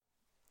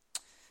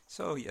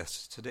So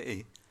yes,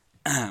 today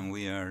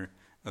we are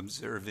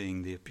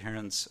observing the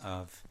appearance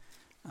of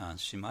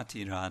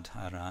Srimati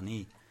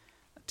Radharani.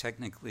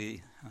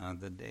 Technically,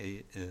 the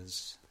day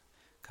is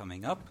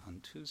coming up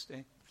on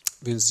Tuesday.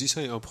 Więc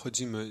dzisiaj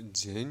obchodzimy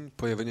dzień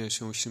pojawienia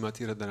się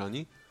Srimati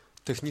Radharani.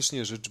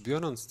 Technicznie rzecz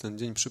biorąc, ten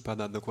dzień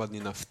przypada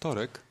dokładnie na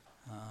wtorek.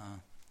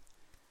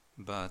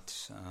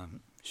 But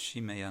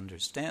she may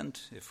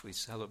understand if we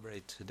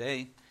celebrate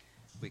today,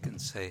 we can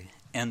say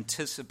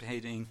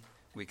anticipating,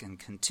 we can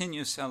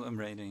continue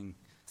celebrating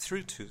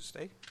through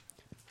Tuesday.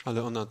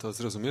 Ale ona to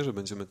zrozumie, że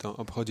będziemy to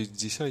obchodzić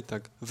dzisiaj,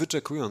 tak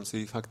wyczekując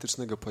jej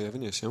faktycznego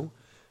pojawienia się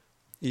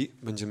i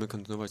będziemy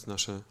kontynuować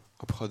nasze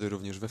obchody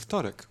również we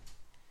wtorek.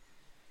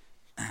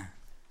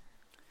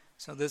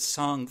 So this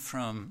song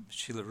from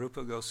Srila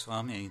Rupa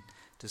Goswami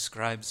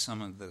describes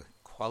some of the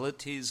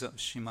qualities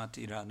of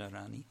Srimati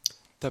Radharani.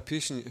 Ta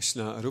pieśń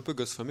Śla Rupy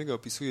Goswamiego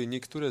opisuje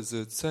niektóre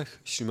z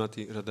cech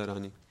Srimati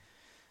Radharani.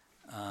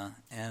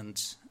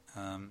 And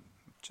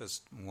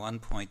just one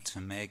point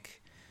to make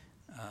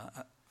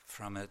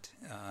from it,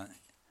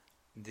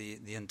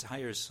 the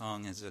entire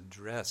song is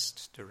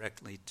addressed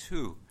directly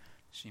to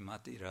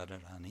Srimati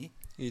Radharani.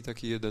 I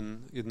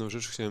jedną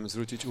rzecz chciałem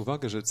zwrócić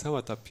uwagę, że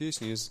cała ta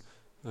pieśń jest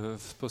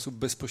w sposób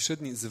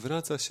bezpośredni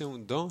zwraca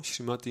się do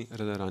Srimati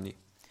Radharani.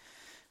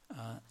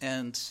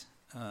 And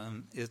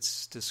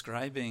it's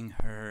describing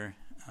her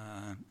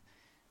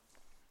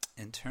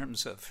in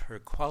terms of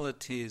her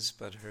qualities,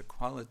 but her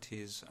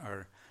qualities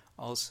are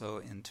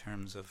also in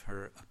terms of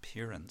her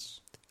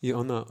appearance. I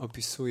ona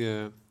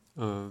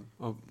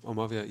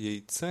omawia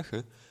jej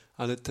cechy,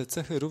 ale te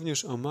cechy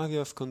również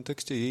omawia w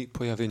kontekście jej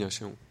pojawienia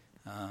się.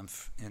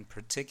 In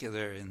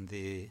particular in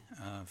the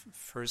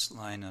first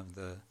line of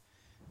the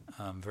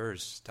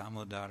verse,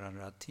 Damodara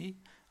Rati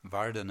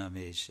Vardhana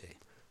Veshe.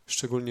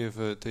 Szczególnie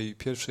w tej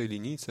pierwszej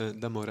linijce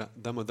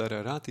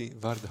Damodara Rati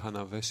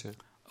Vardhana Veshe.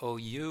 O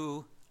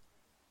you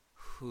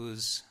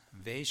whose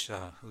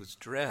vesha, whose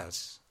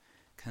dress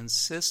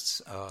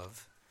consists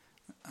of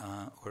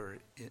or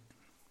it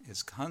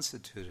is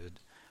constituted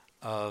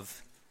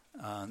of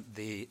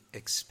the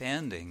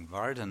expanding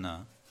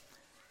Vardhana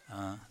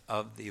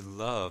of the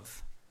love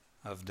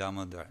of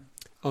Damodar.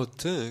 O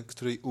ty,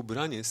 której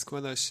ubranie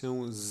składa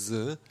się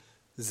z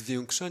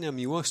zwiększania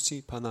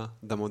miłości Pana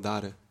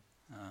Damodary.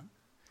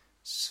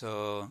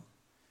 So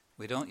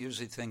we don't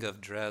usually think of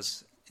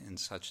dress in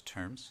such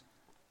terms.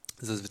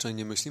 Zazwyczaj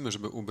nie myślimy,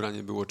 żeby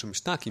ubranie było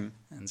czymś takim.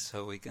 And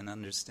so we can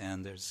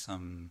understand there's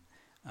some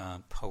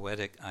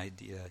poetic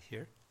idea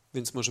here.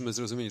 Więc możemy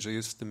zrozumieć, że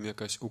jest w tym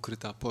jakaś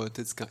ukryta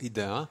poetycka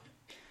idea.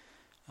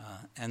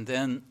 And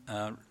then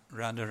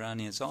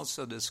Radharani is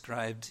also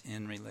described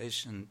in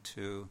relation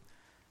to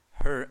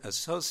her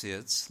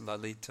associates,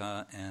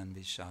 Lalita and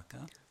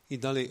Vishaka. I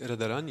dalej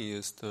Radharani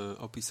jest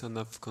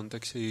opisana w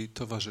kontekście jej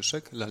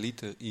towarzyszek,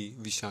 Lality i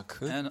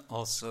Vishakhy. And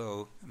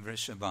also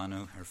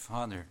Vrishabhanu, her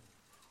father.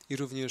 I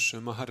również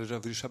Maharaja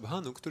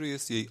Vrishabhanu, który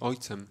jest jej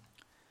ojcem.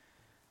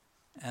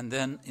 And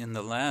then in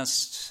the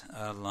last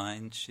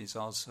line,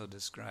 she's also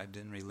described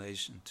in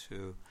relation to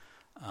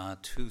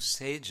two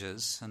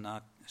sages,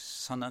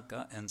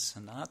 Sanaka and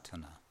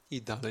Sanatana.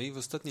 I dalej w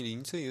ostatniej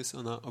linijce jest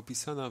ona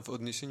opisana w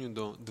odniesieniu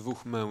do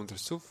dwóch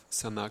mędrców,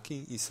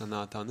 Sanaki i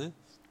Sanatany.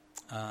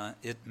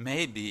 It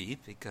may be,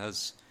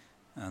 because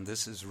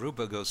this is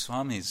Rupa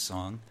Goswami's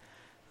song,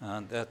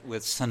 that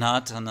with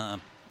Sanatana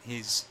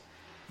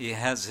he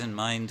has in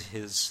mind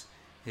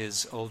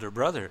his older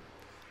brother.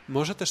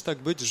 Może też tak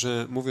być,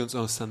 że mówiąc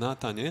o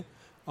Sanatanie,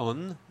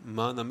 on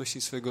ma na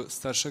myśli swojego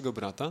starszego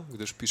brata,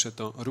 gdyż pisze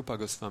to Rupa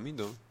Goswami,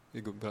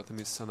 jego bratem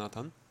jest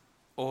Sanatan.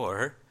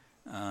 Or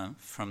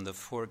from the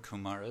four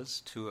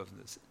Kumaras,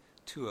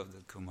 two of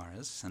the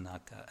Kumaras,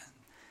 Sanaka and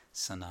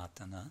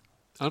Sanatana.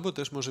 Albo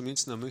też może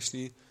mieć na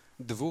myśli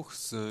dwóch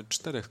z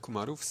czterech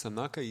Kumarów,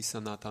 Sanakę i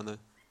Sanatanę.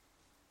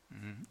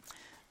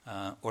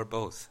 Or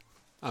both.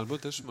 Albo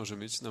też może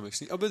mieć na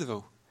myśli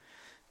obydwu.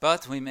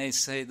 But we may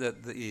say that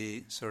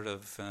the sort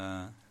of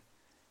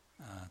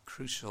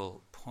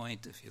crucial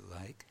point, if you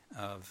like,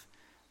 of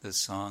the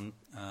song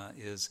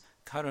is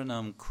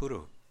Karunam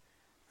Kuru.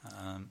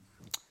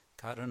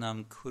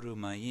 Karunam Kuru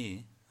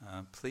Mayi.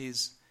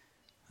 Please,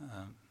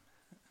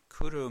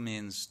 Kuru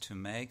means to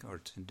make or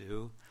to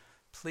do.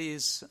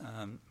 Please,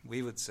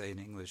 we would say in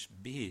English,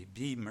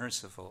 be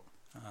merciful.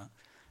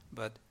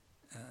 But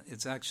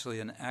it's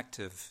actually an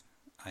active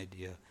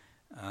idea.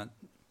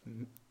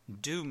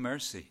 Do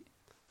mercy.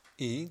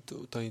 I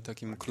tutaj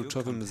takim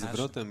kluczowym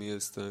zwrotem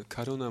jest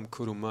Karunam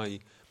Kurumai,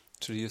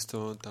 czyli jest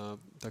to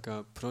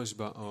taka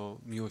prośba o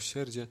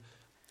miłosierdzie,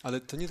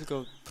 ale to nie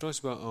tylko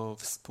prośba o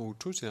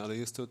współczucie, ale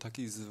jest to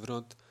taki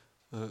zwrot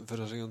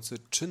wyrażający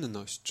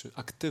czynność czy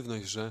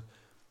aktywność,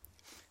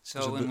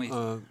 żeby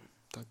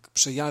tak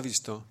przejawić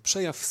to,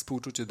 przejaw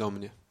współczucie do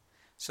mnie.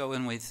 So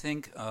when we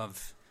think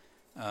of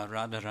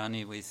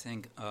Radharani, we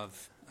think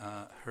of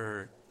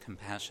her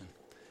compassion.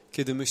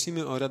 Kiedy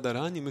myślimy o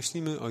Radharani,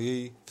 myślimy o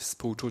jej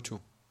współczuciu.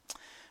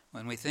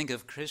 When we think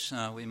of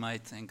Krishna, we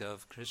might think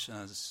of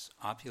Krishna's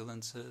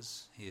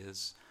opulences. He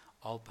is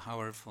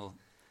all-powerful,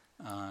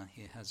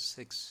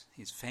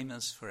 He's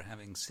famous for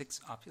having 6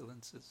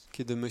 opulences.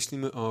 Kiedy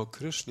myślimy o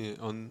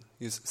Krysznie, on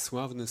jest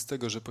sławny z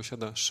tego, że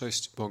posiada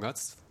 6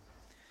 bogactw.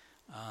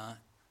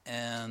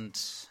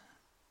 And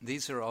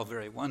these are all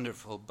very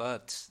wonderful,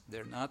 but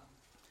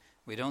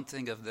we don't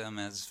think of them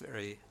as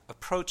very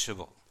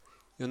approachable.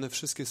 I one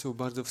wszystkie są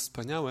bardzo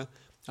wspaniałe,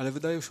 ale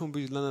wydają się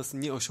być dla nas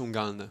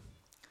nieosiągalne.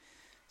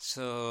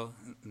 So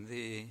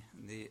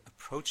the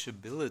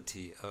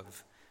approachability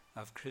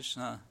of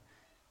Krishna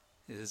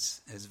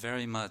is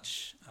very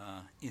much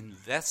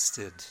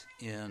invested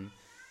in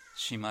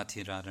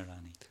Srimati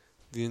Radharani.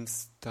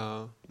 Więc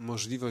ta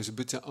możliwość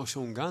bycia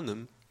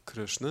osiąganym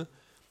Kryszny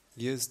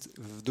jest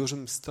w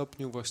dużym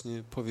stopniu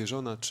właśnie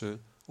powierzona czy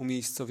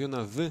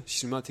umiejscowiona w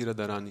Srimati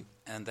Radharani.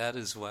 And that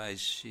is why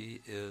she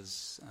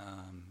is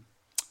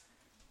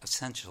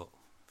essential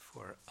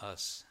for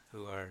us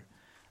who are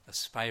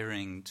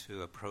aspiring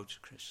to approach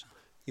Krishna.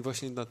 I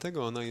właśnie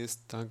dlatego ona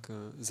jest tak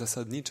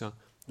zasadnicza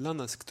dla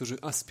nas, którzy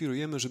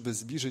aspirujemy, żeby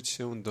zbliżyć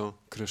się do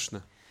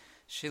Kryszny.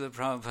 Srila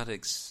Prabhupada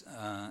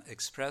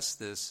expressed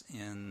this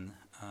in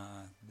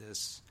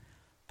this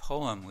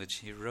poem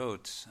which he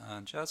wrote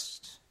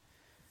just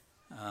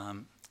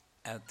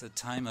at the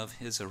time of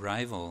his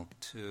arrival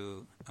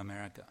to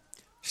America.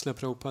 Śrila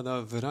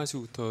Prabhupada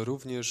wyraził to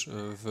również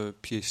w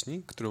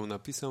pieśni, którą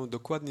napisał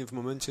dokładnie w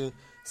momencie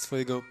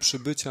swojego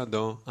przybycia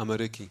do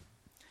Ameryki.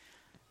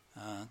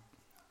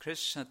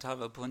 Krishna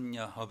tava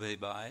punya hobe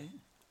bai,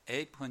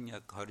 e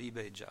punya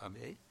karibe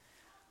jabe,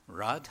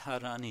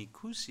 Radharani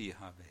kusi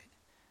habe,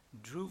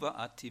 dhruva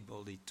ati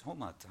boli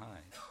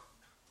tomatai.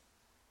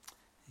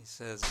 He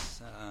says,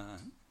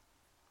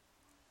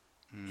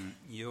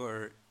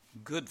 your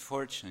good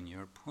fortune,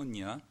 your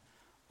punya,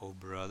 O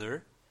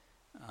brother,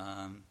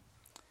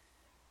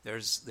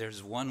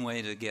 there's one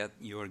way to get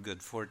your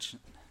good fortune,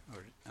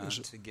 or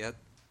to get,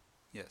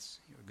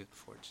 yes, your good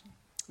fortune.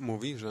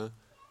 Mówi, że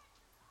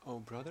O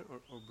brother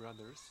or O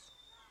brothers?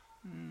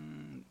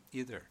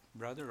 Either,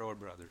 brother or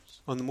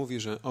brothers. On mówi,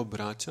 że o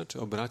bracia czy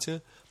o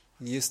bracie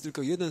jest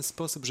tylko jeden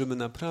sposób, żeby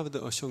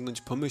naprawdę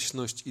osiągnąć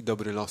pomyślność i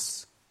dobry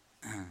los.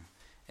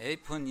 E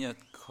punya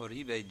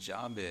koribe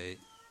jabe,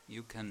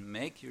 you can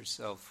make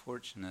yourself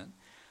fortunate.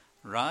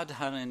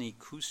 Radharani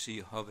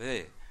kushi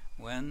have,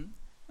 when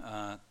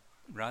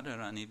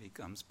Radharani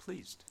becomes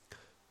pleased.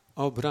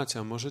 O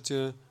bracia,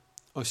 możecie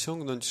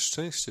osiągnąć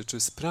szczęście, czy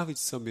sprawić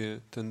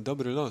sobie ten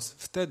dobry los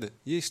wtedy,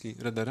 jeśli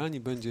Radharani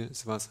będzie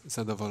z was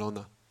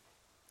zadowolona.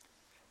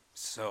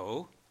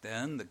 So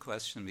then the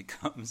question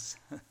becomes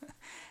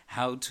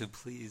how to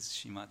please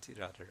Srimati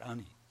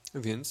Radharani.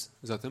 Więc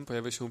zatem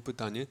pojawia się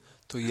pytanie,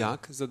 to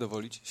jak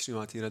zadowolić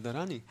Srimati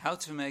Radharani? How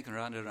to make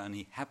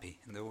Radharani happy.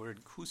 The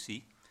word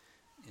kusi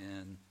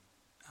in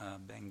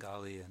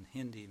Bengali and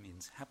Hindi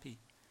means happy.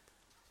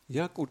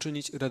 Jak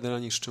uczynić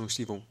Radharani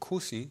szczęśliwą?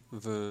 Kusi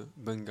w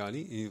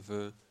Bengali i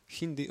w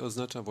Hindi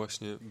oznacza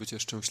właśnie bycie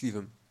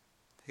szczęśliwym.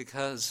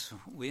 Because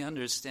we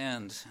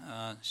understand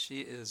she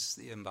is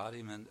the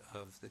embodiment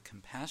of the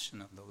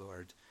compassion of the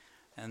Lord.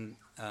 And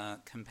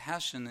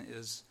compassion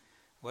is,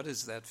 what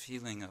is that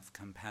feeling of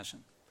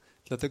compassion?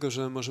 Dlatego,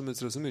 że możemy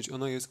zrozumieć,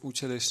 ona jest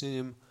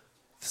ucieleśnieniem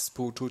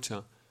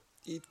współczucia.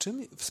 I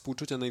czym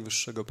współczucia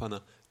Najwyższego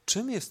Pana?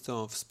 Czym jest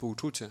to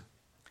współczucie?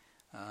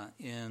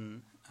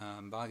 In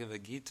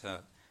Bhagavad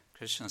Gita,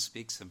 Krishna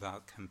speaks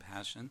about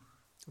compassion.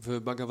 W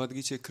Bhagavad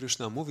Gicie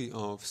Krishna mówi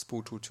o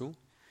współczuciu.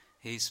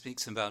 He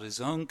speaks about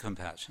his own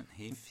compassion.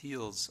 He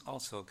feels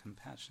also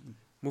compassion.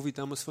 Mówi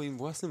tam o swoim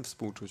własnym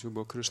współczuciu,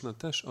 bo Krishna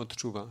też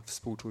odczuwa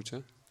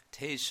współczucie.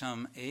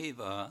 Tesham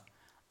eva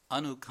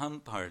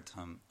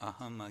anukampartam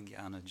aham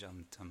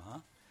agyanajam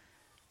tama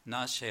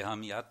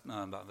nasheham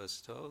yatna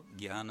bhavasto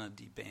gyana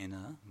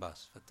dipena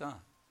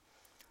basvata.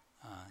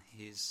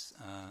 He's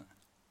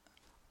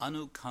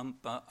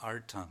anukampa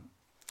artam.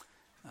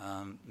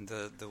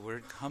 The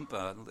word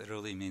kampa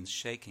literally means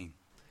shaking.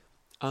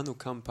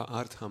 Anukampa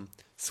artham.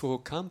 Słowo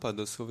kampa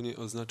dosłownie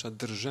oznacza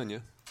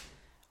drżenie.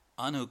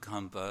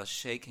 Anukampa,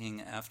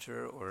 shaking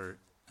after or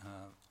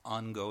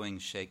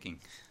ongoing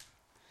shaking.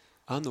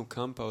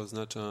 Anukampa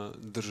oznacza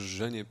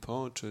drżenie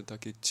po, czy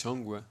takie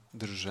ciągłe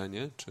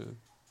drżenie, czy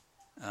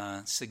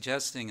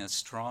suggesting a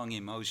strong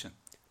emotion.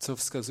 Co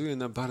wskazuje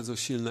na bardzo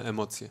silne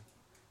emocje.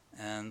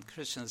 And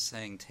Krishna is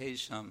saying,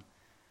 Tesham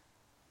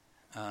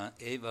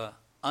eva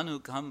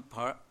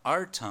anukampa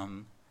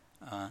artam,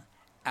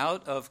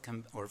 out of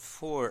or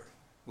for,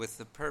 with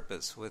the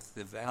purpose, with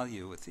the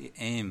value, with the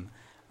aim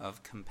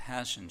of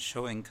compassion,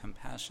 showing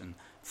compassion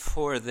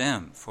for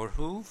them. For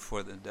who?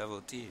 For the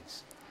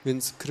devotees.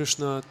 Więc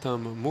Krishna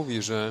tam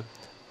mówi, że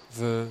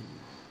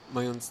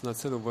mając na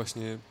celu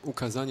właśnie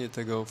ukazanie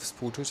tego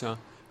współczucia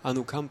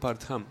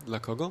anukampartham. Dla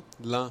kogo?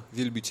 Dla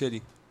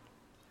wielbicieli.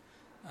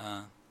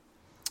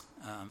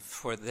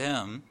 For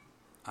them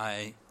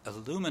I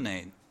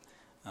illuminate,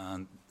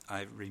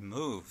 I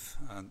remove,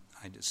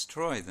 I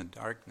destroy the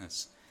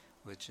darkness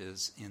which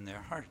is in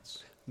their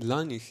hearts.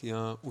 Dla nich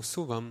ja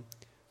usuwam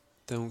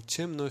tę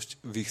ciemność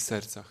w ich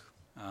sercach.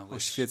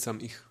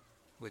 Oświecam ich.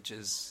 Which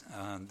is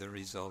the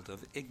result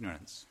of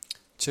ignorance.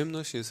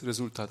 Ciemność jest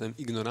rezultatem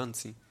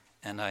ignorancji.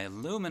 And I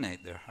illuminate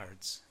their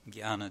hearts,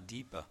 Jnana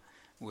Deepa,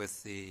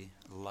 with the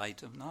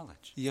light of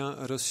knowledge. Ja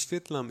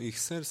rozświetlam ich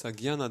serca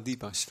Jnana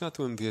Deepa,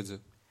 światłem wiedzy.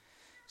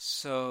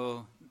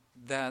 So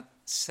that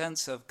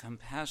sense of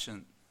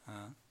compassion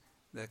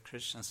that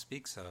Krishna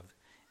speaks of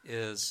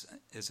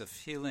is a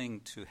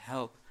feeling to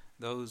help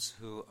those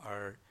who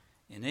are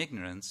in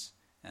ignorance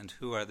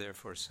and who are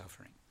therefore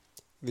suffering.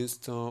 Więc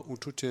to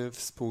uczucie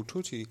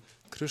współczuci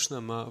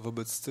Krishna ma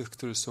wobec tych,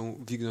 którzy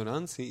są w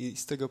ignorancji i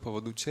z tego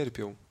powodu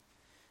cierpią.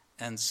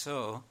 And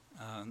so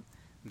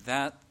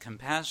that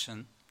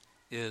compassion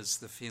is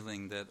the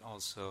feeling that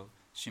also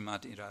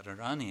Srimati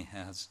Radharani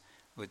has,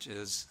 which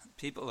is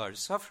people are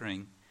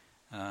suffering.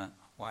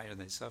 Why are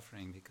they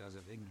suffering? Because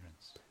of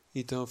ignorance.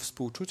 I to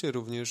współczucie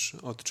również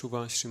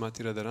odczuwa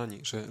Srimati Radharani,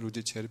 że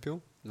ludzie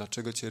cierpią.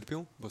 Dlaczego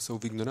cierpią? Bo są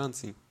w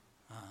ignorancji.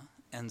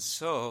 And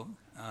so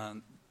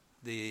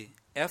the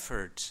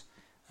effort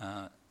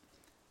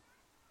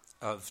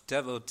of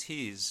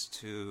devotees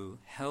to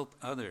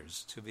help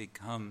others to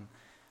become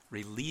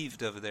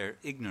relieved of their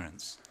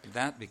ignorance,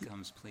 that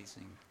becomes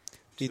pleasing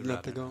to I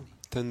dlatego Radharani.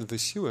 ten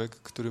wysiłek,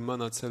 który ma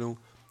na celu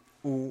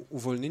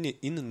uwolnienie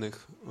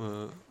innych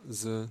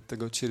z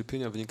tego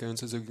cierpienia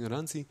wynikającego z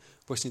ignorancji,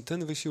 właśnie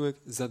ten wysiłek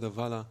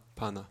zadowala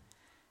Pana.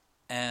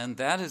 And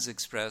that is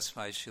expressed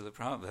by Srila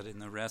Prabhupada in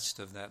the rest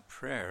of that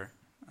prayer.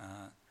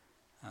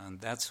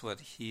 And that's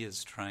what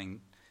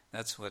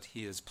he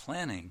is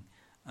planning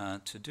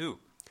to do.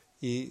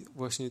 I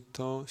właśnie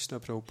to Śla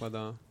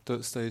Prabhupada,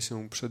 to staje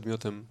się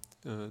przedmiotem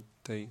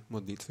tej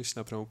modlitwy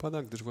Śla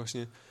Prabhupada, gdyż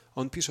właśnie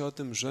on pisze o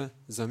tym, że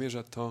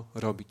zamierza to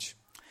robić.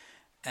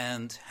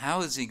 And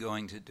how is he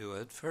going to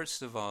do it?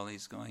 First of all,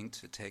 he's going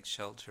to take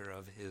shelter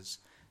of his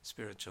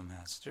spiritual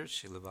master,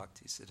 Srila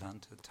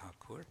Bhaktisiddhanta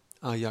Thakur.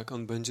 A jak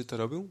on będzie to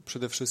robił?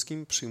 Przede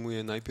wszystkim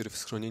przyjmuje najpierw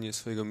schronienie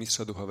swojego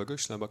mistrza duchowego,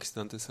 Śla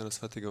Bhaktisiddhanty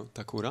Saraswatiego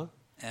Thakura.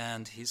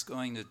 And he's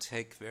going to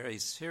take very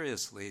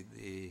seriously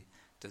the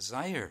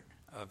desire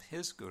of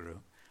his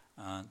guru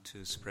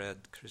to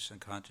spread Krishna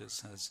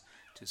consciousness,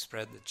 to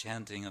spread the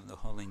chanting of the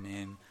holy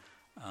name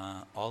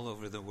all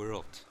over the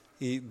world.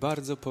 I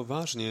bardzo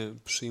poważnie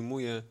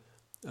przyjmuje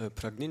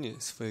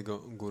pragnienie swojego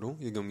guru,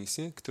 jego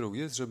misję, którą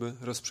jest, żeby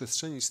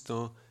rozprzestrzenić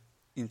to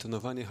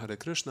intonowanie Hare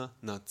Krishna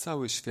na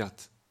cały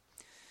świat.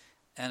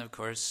 And of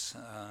course,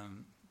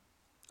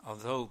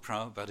 although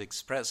Prabhupada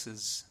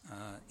expresses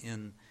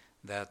in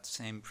that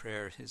same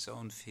prayer his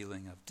own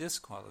feeling of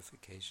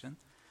disqualification,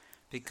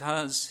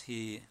 because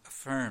he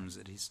affirms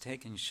that he's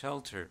taking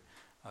shelter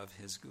of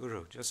his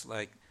guru, just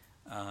like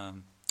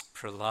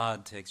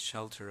Prahlad takes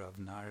shelter of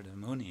Narada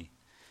Muni.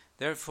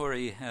 Therefore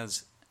he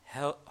has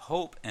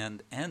hope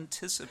and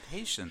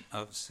anticipation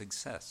of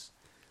success.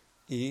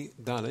 I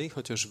dalej,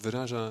 chociaż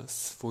wyraża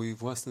swój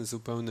własny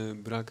zupełny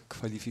brak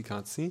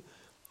kwalifikacji,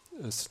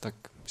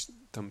 tak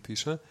tam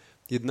pisze,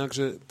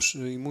 jednakże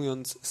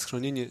przyjmując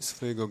schronienie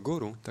swojego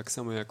guru, tak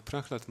samo jak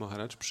Prahlad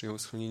Maharaj przyjął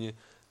schronienie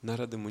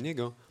Narady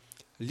Muniego,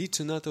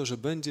 liczy na to, że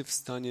będzie w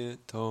stanie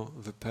to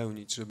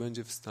wypełnić, że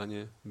będzie w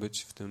stanie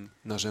być w tym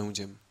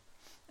narzędziem.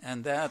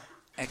 And that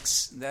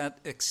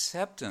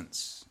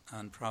acceptance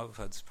on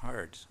Prabhupada's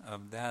part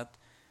of that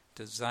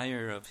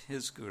desire of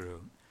his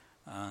guru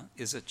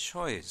is a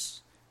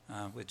choice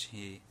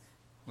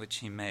which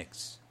he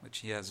makes,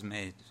 which he has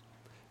made.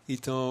 I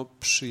to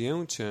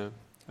przyjęcie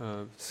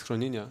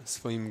schronienia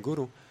swoim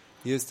guru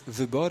jest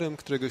wyborem,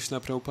 którego Śla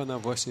Prabhupada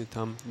właśnie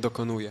tam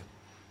dokonuje.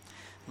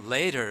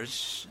 Later,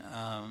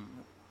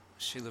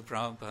 Srila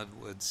Prabhupada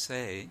would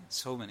say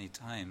so many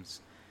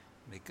times,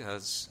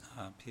 because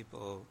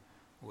people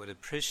would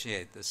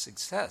appreciate the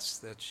success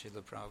that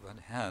Srila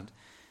Prabhupada had,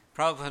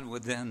 Prabhupada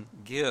would then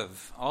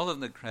give all of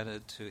the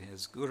credit to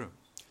his guru.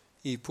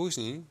 I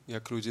później,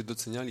 jak ludzie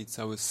doceniali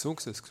cały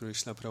sukces, który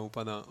Śla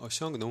Prabhupada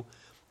osiągnął,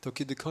 to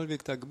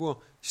kiedykolwiek tak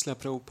było, Śla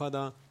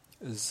Prabhupada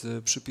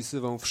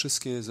przypisywał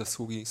wszystkie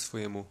zasługi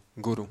swojemu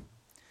guru.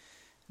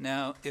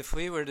 Now, if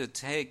we were to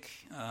take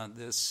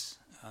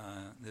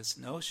this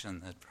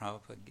notion that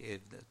Prabhupada gave,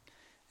 that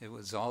it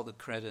was all the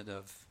credit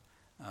of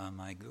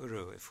my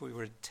guru, if we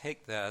were to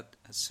take that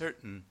a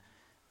certain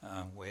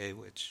way,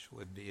 which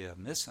would be a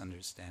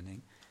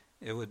misunderstanding,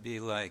 it would be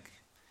like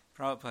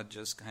Prabhupada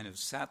just kind of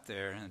sat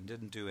there and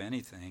didn't do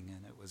anything,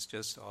 and it was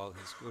just all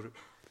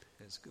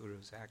his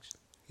guru's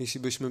action. Jeśli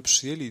byśmy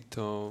przyjęli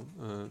to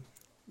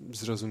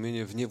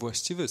zrozumienie w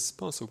niewłaściwy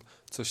sposób,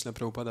 co Śla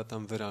Prabhupada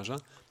tam wyraża,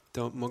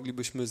 to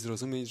moglibyśmy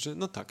zrozumieć, że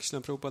no tak,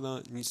 Śla Prabhupada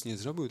nic nie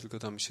zrobił, tylko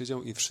tam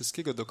siedział i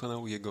wszystkiego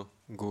dokonał jego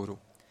guru.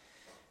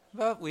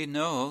 But we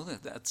know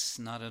that that's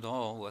not at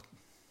all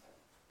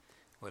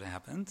what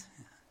happened.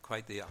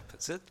 Quite the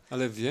opposite.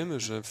 Ale wiemy,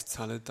 że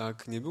wcale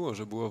tak nie było,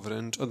 że było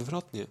wręcz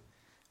odwrotnie.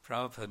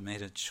 Prabhupada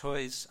made a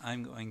choice.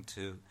 I'm going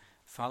to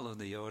follow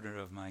the order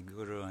of my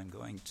guru. I'm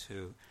going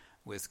to,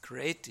 with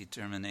great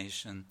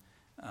determination,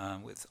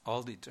 with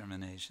all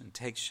determination,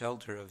 take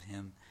shelter of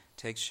him,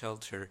 take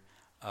shelter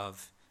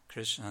of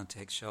Krishna,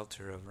 take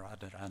shelter of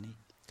Radharani.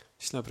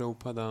 Śla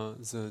Prabhupada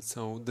z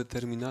całą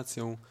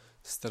determinacją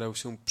starał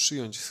się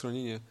przyjąć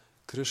schronienie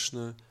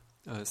Kryszny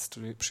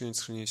przyjąć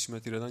schronienie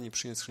Śrimati Radhani,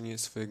 przyjąć schronienie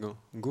swojego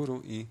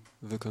guru i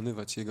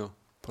wykonywać jego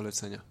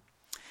polecenia.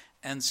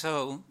 And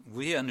so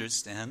we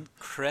understand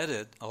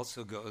credit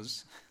also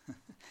goes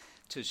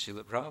to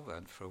Srila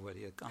Prabhupada for what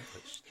he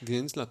accomplished.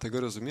 Więc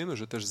dlatego rozumiemy,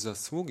 że też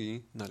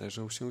zasługi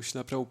należą się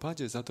Śrila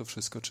Prabhupadzie za to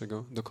wszystko,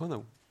 czego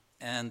dokonał.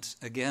 And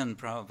again,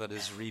 Prabhupada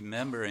is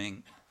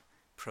remembering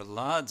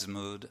Prahlad's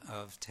mood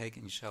of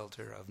taking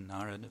shelter of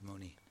Narada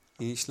Muni.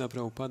 I Śrila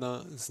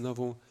Prabhupada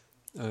znowu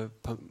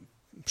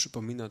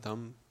przypomina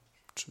tam,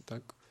 czy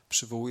tak,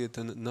 przywołuje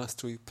ten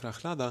nastrój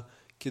Prahlada,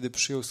 kiedy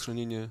przyjął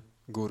schronienie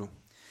guru.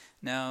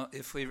 Now,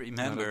 if we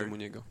Narada remember,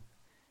 Muniego.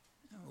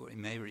 we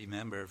may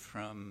remember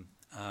from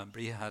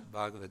Brihad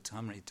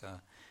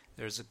Bhagavatamrita,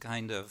 there's a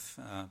kind of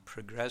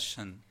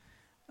progression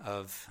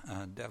of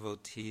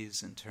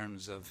devotees in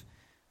terms of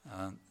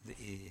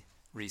the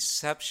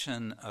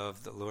reception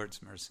of the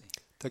Lord's mercy.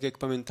 Tak jak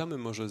pamiętamy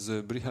może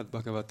z Brihad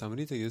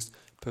Bhagavatamrity, jest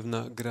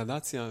pewna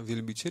gradacja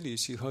wielbicieli,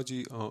 jeśli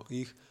chodzi o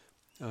ich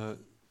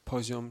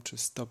poziom czy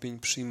stopień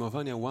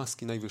przyjmowania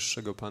łaski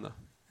Najwyższego Pana.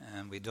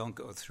 And we don't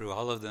go through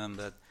all of them,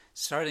 but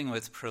starting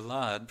with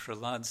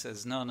Prahlad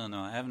says, no,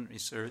 I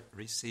haven't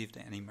received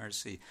any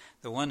mercy.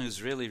 The one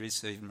who's really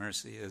received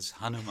mercy is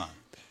Hanuman.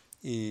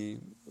 I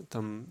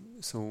tam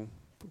są,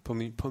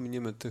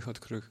 pominiemy tych,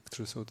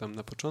 którzy są tam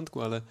na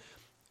początku, ale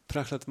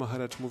Prahlad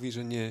Maharaj mówi,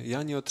 że nie,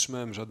 ja nie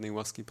otrzymałem żadnej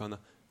łaski Pana.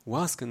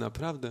 Łaskę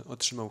naprawdę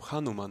otrzymał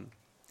Hanuman.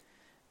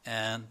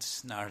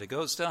 And Narada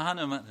goes to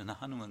Hanuman, and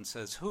Hanuman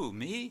says, who,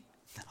 me?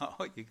 No,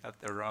 you got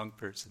the wrong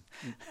person.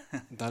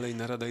 Dalej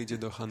Narada idzie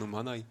do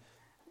Hanumana i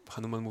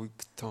Hanuman mówi,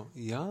 kto?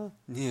 Ja?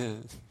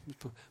 Nie,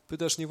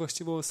 pytasz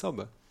niewłaściwą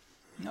osobę.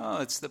 No,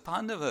 it's the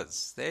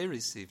Pandavas. They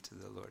received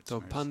the Lord's To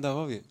mercy.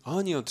 Pandawowie,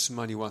 oni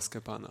otrzymali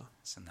łaskę Pana.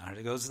 So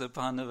Narada goes to the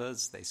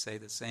Pandavas. They say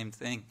the same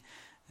thing,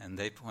 and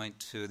they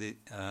point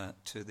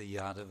to the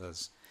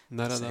Yadavas.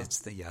 Narada,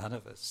 It's the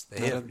Yadavas.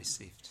 They have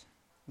received.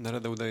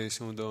 Narada udaje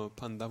się do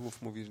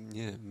Pandawów, mówi,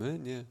 nie, my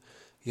nie.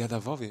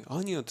 Jadawowie,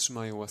 oni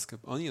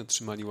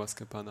otrzymali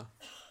łaskę Pana.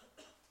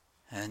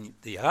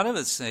 And the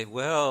Yadavas say,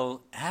 well,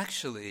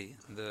 actually,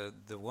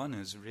 the one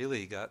who's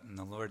really gotten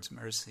the Lord's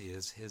mercy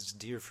is his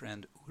dear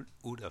friend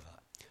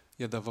Uddhava.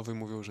 Jadawowie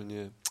mówią, że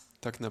nie.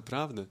 Tak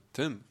naprawdę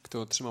tym,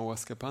 kto otrzymał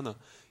łaskę Pana,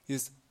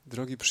 jest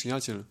drogi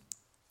przyjaciel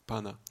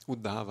Pana,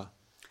 Uddhava.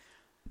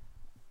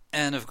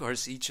 And of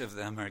course, each of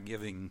them are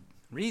giving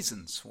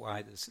reasons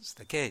why this is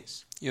the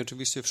case. I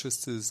oczywiście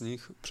wszyscy z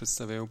nich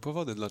przedstawiają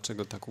powody,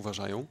 dlaczego tak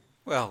uważają.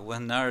 Well,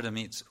 when Narada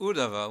meets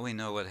Uddhava, we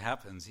know what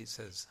happens. He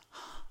says,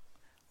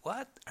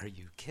 what? Are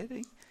you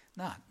kidding?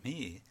 Not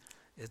me.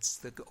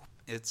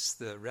 It's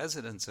the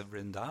residents of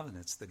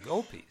Vrindavan. It's the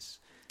gopis.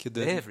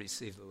 They have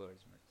received the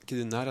Lord's mercy.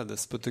 Kiedy Narada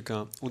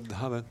spotyka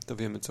Uddhavę, to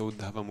wiemy, co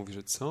Uddhava mówi,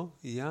 że co?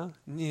 Ja?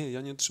 Nie,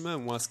 ja nie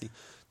otrzymałem łaski.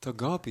 To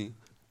gopi,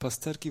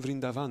 pasterki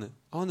Vrindavany.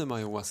 One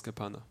mają łaskę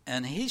Pana.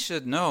 And he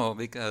should know,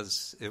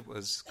 because it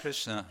was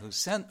Krishna who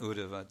sent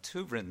Uddhava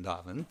to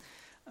Vrindavan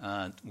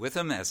with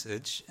a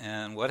message.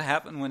 And what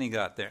happened when he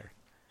got there?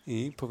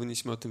 I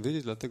powinniśmy o tym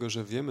wiedzieć, dlatego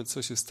że wiemy,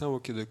 co się stało,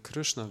 kiedy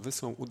Krishna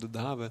wysłał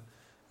Uddhavę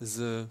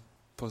z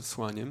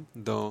posłaniem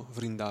do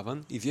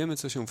Vrindavan i wiemy,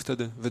 co się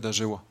wtedy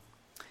wydarzyło.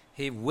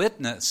 He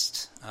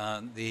witnessed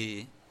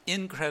the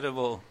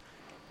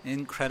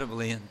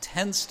incredibly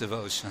intense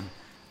devotion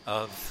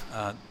of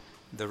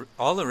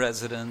all the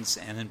residents,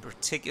 and in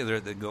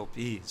particular the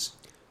gopis.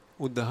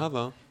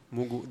 Uddhava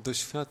mógł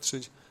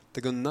doświadczyć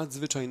tego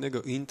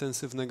nadzwyczajnego i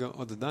intensywnego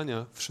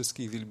oddania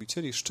wszystkich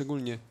wielbicieli,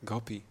 szczególnie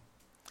gopi.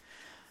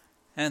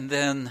 And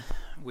then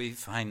we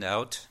find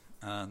out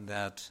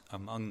that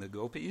among the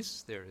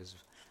gopis there is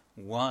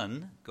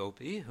one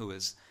gopi who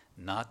is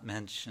not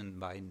mentioned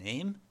by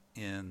name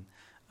in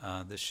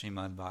the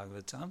Srimad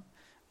Bhagavatam,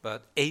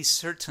 but a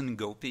certain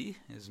gopi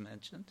is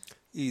mentioned.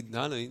 I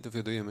dalej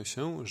dowiadujemy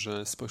się,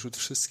 że spośród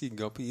wszystkich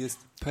gopi jest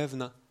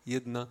pewna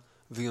jedna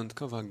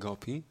wyjątkowa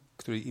gopi,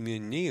 której imię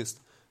nie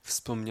jest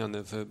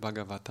wspomniane w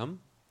Bhagavatam.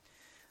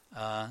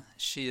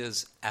 She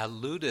is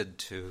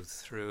alluded to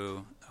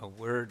through a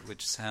word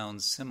which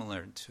sounds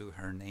similar to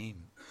her name.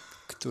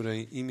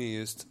 Której imię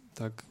jest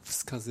tak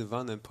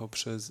wskazywane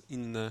poprzez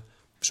inne,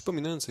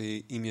 przypominające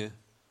jej imię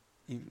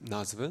i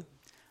nazwy.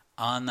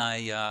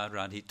 Anaya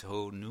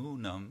radhito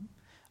nunam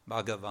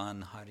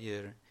Bhagavan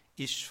Harir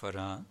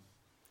Ishvara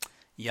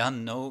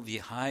Yanno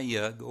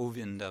Vihaya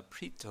Govinda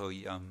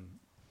Pritoyam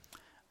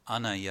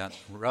Anayat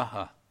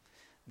Raha.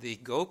 The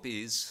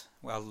gopis,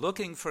 while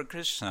looking for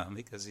Krishna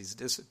because he's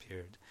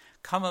disappeared,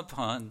 come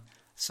upon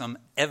some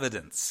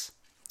evidence.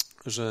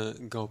 Że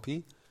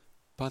gopi,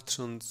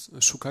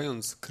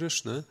 szukając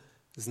Kryszny,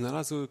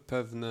 znalazły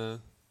pewne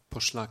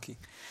poszlaki.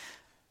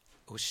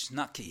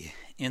 Ushnaki,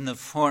 in the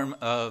form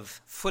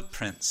of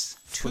footprints,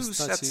 two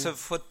sets of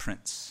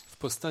footprints. W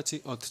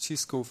postaci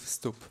odcisków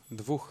stóp,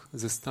 dwóch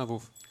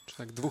zestawów, czy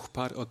tak dwóch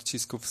par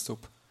odcisków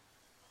stóp.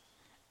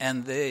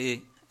 And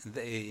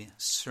they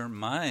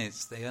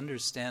surmise, they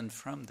understand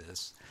from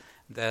this,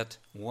 that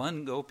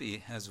one gopi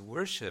has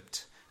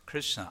worshipped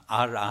Krishna,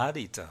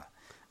 Aradhita,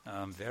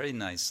 very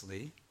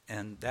nicely,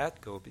 and that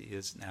gopi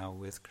is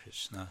now with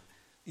Krishna.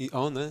 I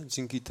one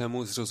dzięki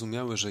temu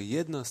zrozumiały, że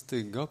jedna z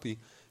tych gopi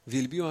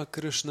wielbiła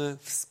Krysznę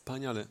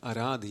wspaniale,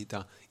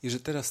 Aradhita, i że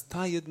teraz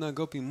ta jedna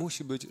gopi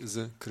musi być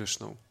z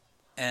Kryszną.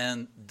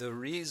 And the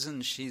reason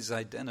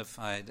she's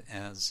identified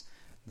as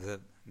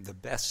the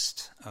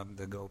best of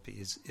the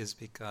gopis is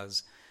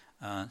because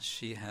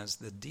she has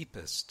the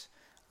deepest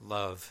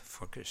love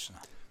for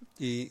Krishna.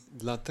 I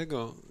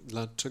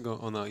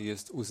dlaczego ona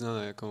jest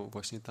uznana jako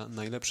właśnie ta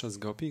najlepsza z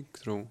gopi,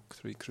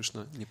 której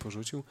Kryszna nie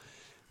porzucił,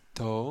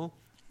 to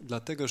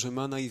dlatego, że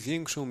ma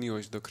największą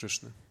miłość do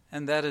Kryszny.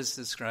 And that is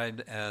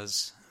described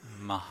as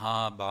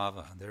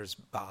Mahabhava. There's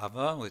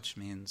bhava, which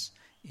means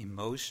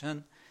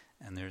emotion,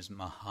 and there's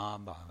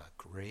Mahabhava,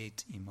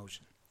 great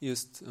emotion.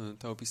 Jest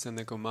to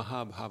opisane jako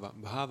Mahabhava.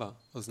 Bhava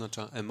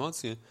oznacza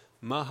emocje,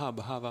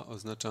 Mahabhava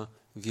oznacza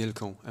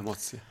wielką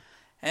emocję.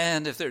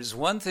 And if there's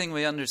one thing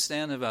we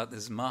understand about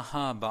this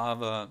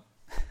Mahabhava,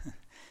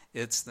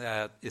 it's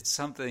that it's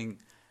something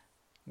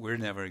we're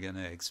never going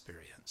to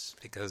experience,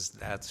 because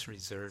that's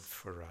reserved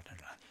for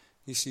Radharani.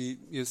 Jeśli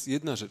jest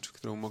jedna rzecz,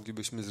 którą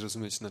moglibyśmy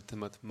zrozumieć na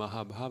temat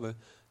Mahabhawy,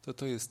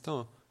 to jest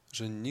to,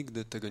 że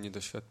nigdy tego nie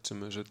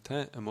doświadczymy, że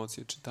te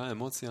emocje, czy ta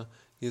emocja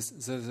jest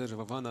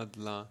zarezerwowana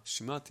dla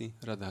Śrimati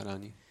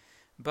Radharani.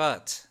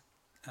 But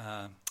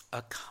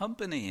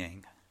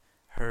accompanying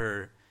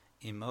her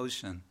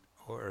emotion,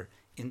 or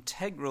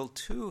integral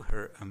to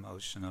her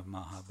emotion of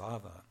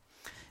Mahabhava,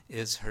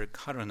 is her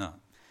karuna,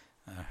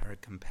 her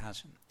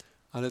compassion.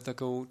 Ale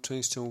taką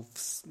częścią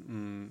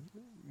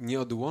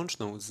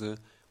nieodłączną z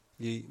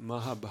jej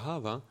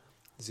Mahabhava,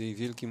 z jej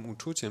wielkim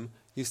uczuciem,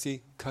 jest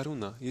jej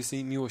karuna, jest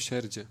jej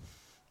miłosierdzie.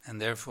 And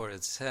therefore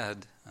it's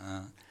said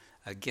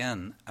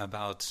again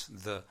about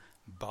the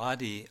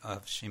body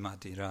of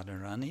Srimati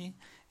Radharani,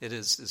 it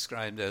is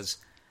described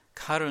as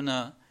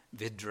karuna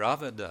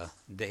vidravada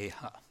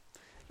deha,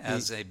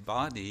 as a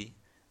body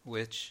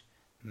which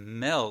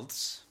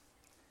melts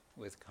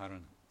with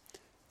karuna.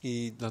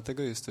 I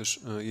dlatego jest też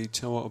jej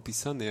ciało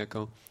opisane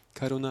jako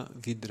karuna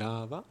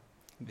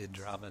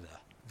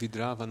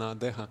vidravana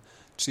deha,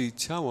 czyli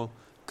ciało,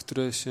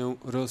 które się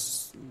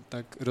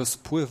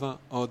rozpływa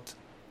od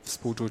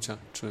współczucia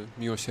czy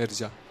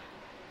miłosierdzia.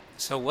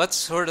 So what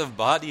sort of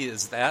body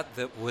is that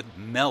would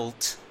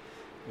melt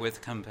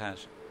with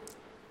compassion?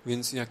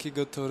 Więc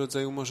jakiego to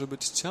rodzaju może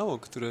być ciało,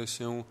 które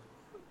się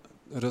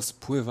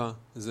rozpływa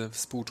ze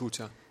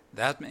współczucia?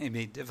 That may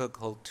be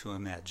difficult to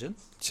imagine.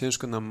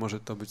 Ciężko nam może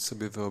to być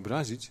sobie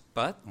wyobrazić.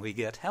 But we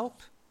get help.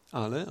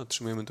 Ale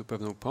otrzymujemy tu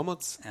pewną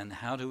pomoc. And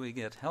how do we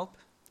get help?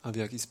 A w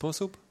jaki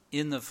sposób?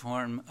 In the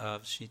form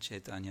of Sri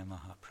Chaitanya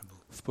Mahaprabhu.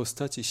 W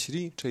postaci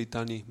Sri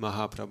Chaitanya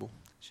Mahaprabhu.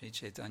 Sri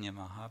Chaitanya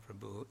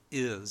Mahaprabhu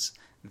is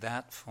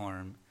that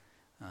form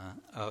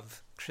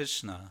of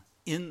Krishna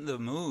in the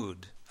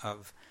mood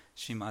of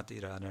Srimati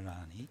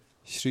Radharani.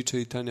 Sri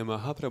Chaitanya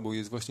Mahaprabhu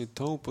jest właśnie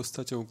tą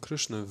postacią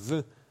Kryszny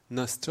w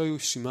nastroju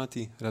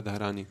Srimati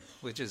Radharani,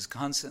 which is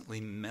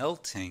constantly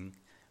melting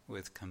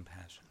with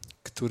compassion.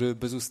 Który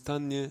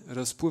bezustannie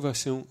rozpływa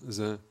się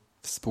ze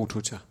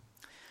współczucia.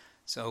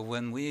 So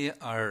when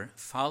we are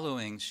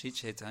following Sri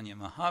Chaitanya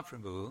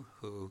Mahaprabhu,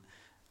 who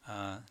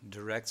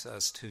directs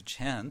us to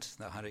chant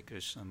the Hare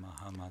Krishna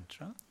Maha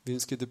Mantra,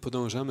 więc kiedy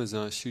podążamy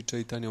za Sri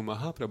Chaitanya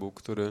Mahaprabhu,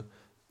 który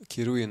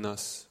kieruje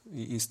nas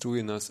i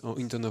instruuje nas o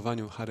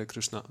intonowaniu Hare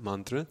Krishna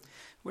mantry,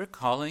 we're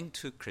calling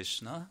to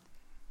Krishna.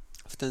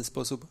 W ten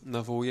sposób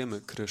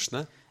nawołujemy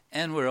Krysznę.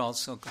 And we're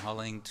also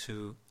calling to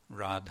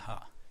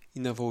Radha. I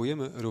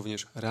nawołujemy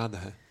również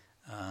Radhę.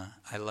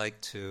 I like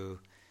to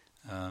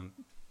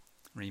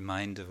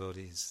remind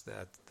devotees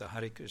that the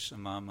Hare Krishna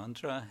Maha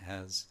Mantra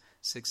has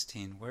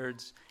 16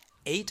 words.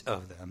 8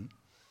 of them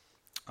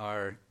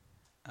are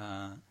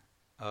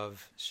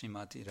of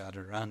Srimati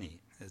Radharani.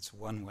 It's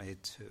one way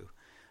to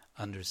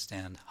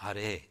understand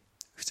Hare.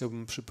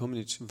 Chciałbym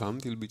przypomnieć wam,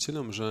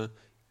 wielbicielom, że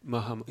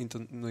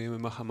intonujemy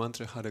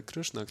Mahamantrę Hare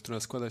Krishna, która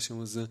składa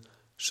się z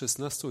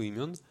 16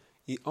 imion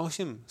i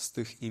 8 z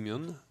tych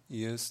imion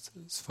jest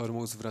z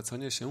formą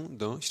zwracania się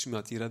do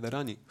Srimati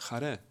Radharani,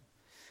 Hare.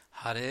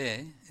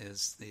 Hare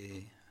is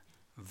the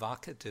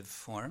vocative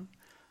form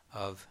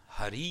of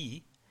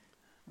Hari,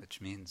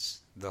 which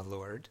means the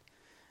Lord,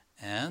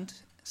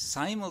 and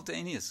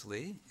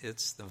simultaneously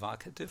it's the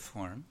vocative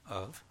form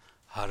of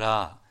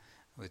Hara,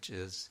 which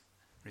is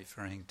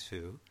referring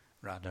to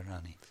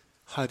Radharani.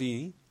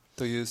 Hari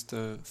to jest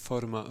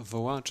forma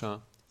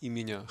wołacza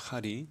imienia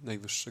Hari,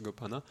 najwyższego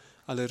Pana,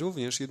 ale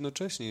również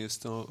jednocześnie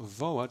jest to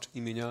wołacz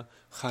imienia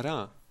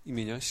Hara,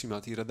 imienia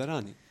Srimati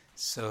Radharani.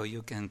 So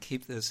you can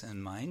keep this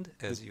in mind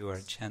as you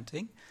are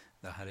chanting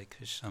the Hare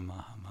Krishna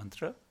Maha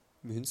Mantra.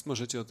 Więc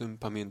możecie o tym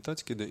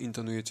pamiętać, kiedy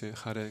intonujecie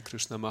Hare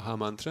Krishna Maha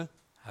Mantrę.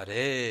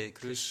 Hare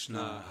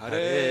Krishna,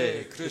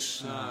 Hare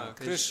Krishna,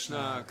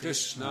 Krishna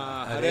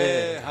Krishna,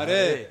 Hare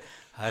Hare,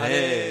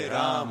 Hare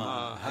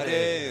Rama,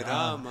 Hare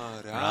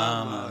Rama,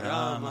 Rama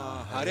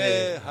Rama,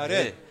 Hare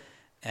Hare.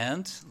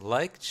 And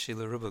like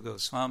Srila Rupa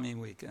Goswami,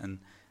 we can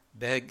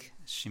beg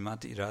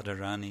Srimati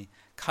Radharani,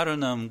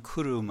 Karunam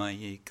Kuru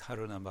Mayi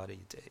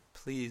Karunabharite.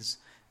 Please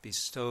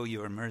bestow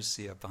your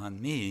mercy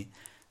upon me,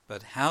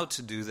 but how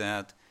to do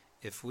that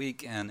if we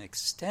can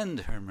extend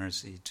her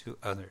mercy to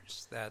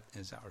others. That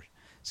is our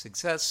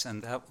success,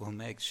 and that will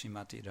make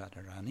Srimati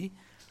Radharani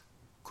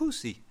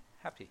Kusi,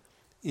 happy.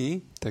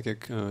 I tak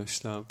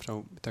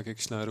jak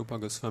śla Rupa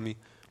Goswami,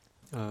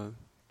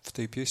 w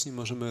tej pieśni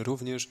możemy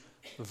również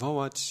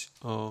wołać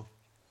o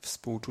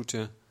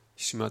współczucie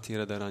Śrimati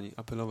Radharani,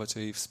 apelować o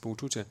jej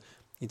współczucie.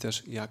 I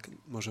też jak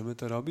możemy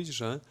to robić,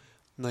 że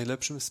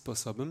najlepszym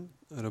sposobem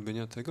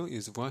robienia tego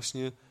jest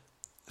właśnie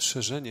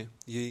szerzenie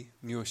jej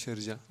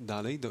miłosierdzia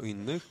dalej do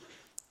innych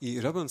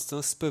i robiąc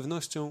to z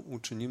pewnością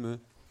uczynimy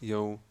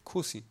ją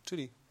kusi,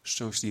 czyli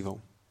szczęśliwą.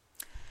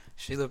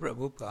 Srila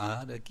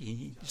Prabhupada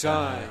ki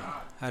Jai.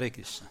 Hare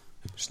Krishna.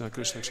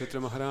 Krishna Kshetra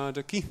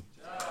Maharaja ki.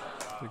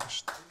 Hare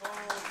Krishna.